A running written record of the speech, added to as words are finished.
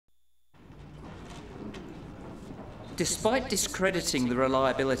Despite discrediting the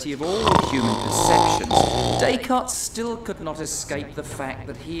reliability of all human perceptions, Descartes still could not escape the fact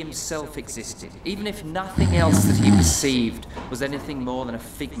that he himself existed, even if nothing else that he perceived was anything more than a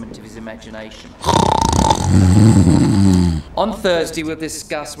figment of his imagination. On Thursday, we'll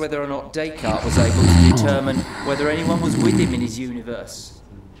discuss whether or not Descartes was able to determine whether anyone was with him in his universe.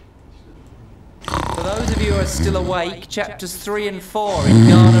 For those of you who are still awake, chapters 3 and 4 in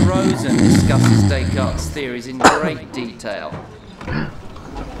Garner Rosen discusses Descartes' theories in great detail.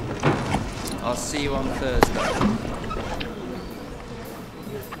 I'll see you on Thursday.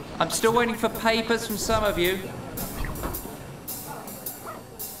 I'm still waiting for papers from some of you.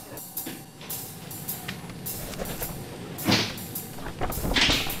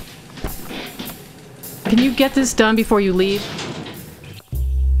 Can you get this done before you leave?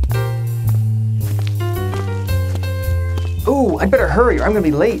 Ooh, I'd better hurry or I'm gonna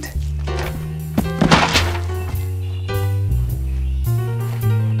be late.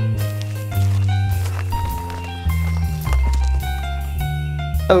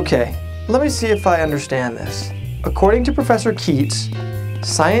 Okay, let me see if I understand this. According to Professor Keats,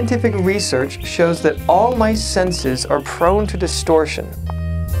 scientific research shows that all my senses are prone to distortion.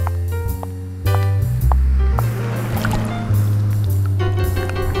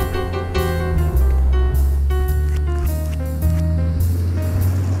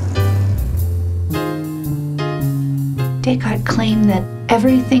 Descartes claimed that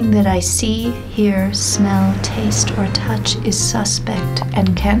everything that I see, hear, smell, taste, or touch is suspect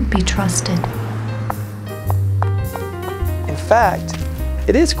and can't be trusted. In fact,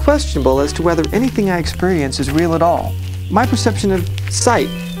 it is questionable as to whether anything I experience is real at all. My perception of sight,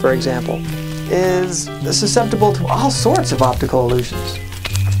 for example, is susceptible to all sorts of optical illusions.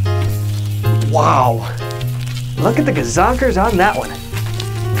 Wow! Look at the gazonkers on that one.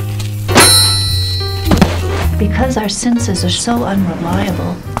 Because our senses are so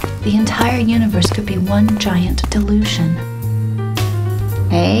unreliable, the entire universe could be one giant delusion.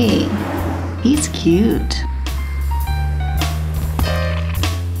 Hey, he's cute.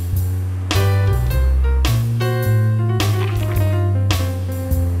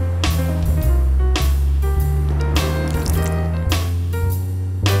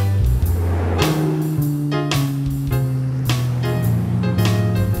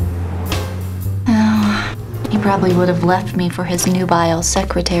 Probably would have left me for his nubile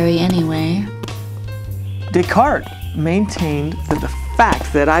secretary anyway. Descartes maintained that the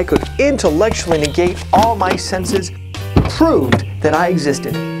fact that I could intellectually negate all my senses proved that I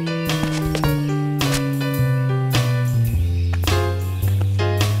existed.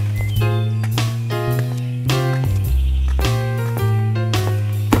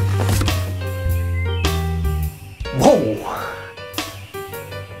 Whoa!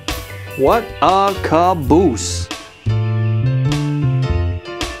 What a caboose!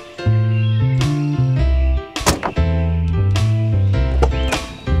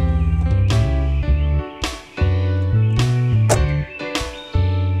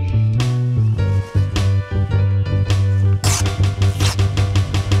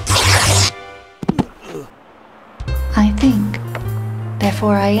 I think,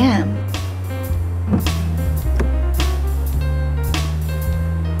 therefore I am.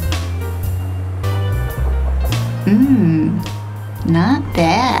 Not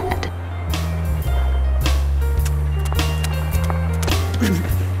bad.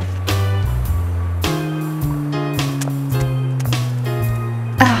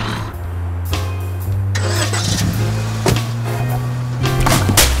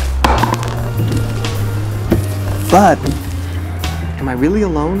 But, am I really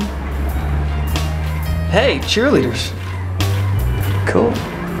alone? Hey, cheerleaders. Cool.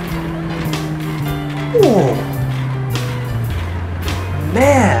 Whoa.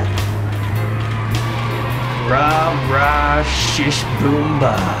 Man! Rah, rah, shish, boom,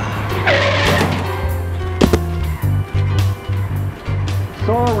 ba.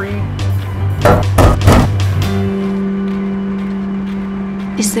 Sorry.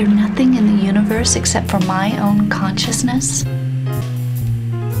 Is there nothing in the universe except for my own consciousness?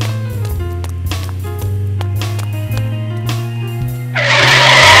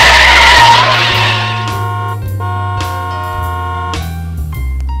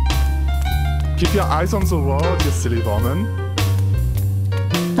 Keep your eyes on the road, you silly woman.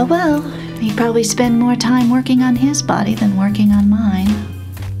 Oh well, he'd probably spend more time working on his body than working on mine.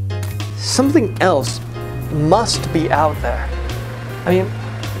 Something else must be out there. I mean,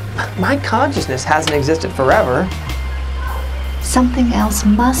 my consciousness hasn't existed forever. Something else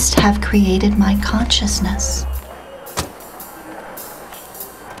must have created my consciousness.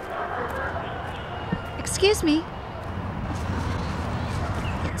 Excuse me,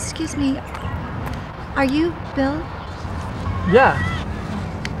 Excuse me. Are you Bill? Yeah.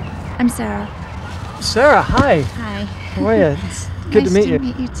 I'm Sarah. Sarah, hi. Hi. How are you? It's good to meet you.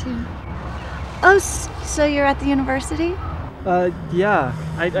 Nice to meet you too. Oh, so you're at the university? Yeah.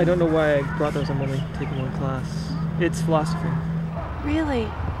 I don't know why I brought those. I'm only taking one class. It's philosophy. Really?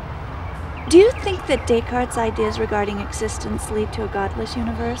 Do you think that Descartes' ideas regarding existence lead to a godless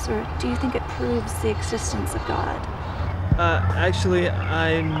universe, or do you think it proves the existence of God? Actually,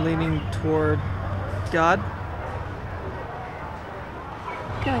 I'm leaning toward God.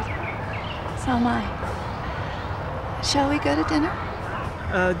 Good. So am I. Shall we go to dinner?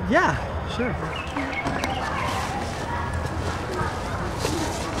 Yeah, sure.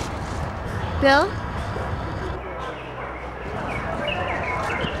 Bill?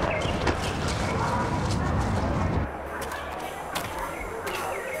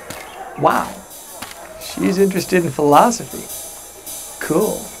 Wow. She's interested in philosophy.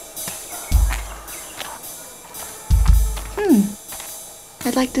 Cool.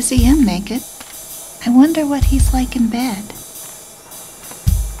 I'd like to see him naked. I wonder what he's like in bed.